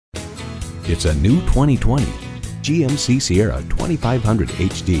It's a new 2020 GMC Sierra 2500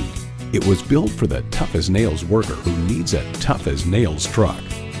 HD. It was built for the tough-as-nails worker who needs a tough-as-nails truck.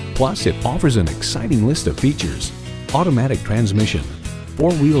 Plus, it offers an exciting list of features: automatic transmission,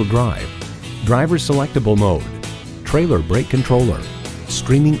 four-wheel drive, driver selectable mode, trailer brake controller,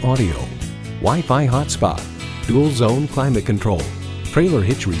 streaming audio, Wi-Fi hotspot, dual zone climate control, trailer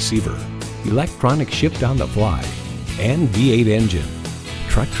hitch receiver, electronic shift on the fly, and V8 engine.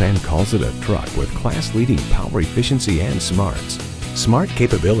 Trucktran calls it a truck with class-leading power efficiency and smarts. Smart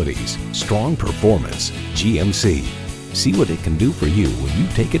capabilities, strong performance, GMC. See what it can do for you when you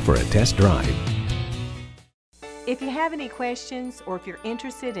take it for a test drive. If you have any questions or if you're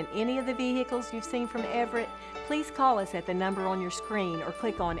interested in any of the vehicles you've seen from Everett, please call us at the number on your screen or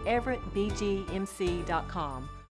click on everettbgmc.com.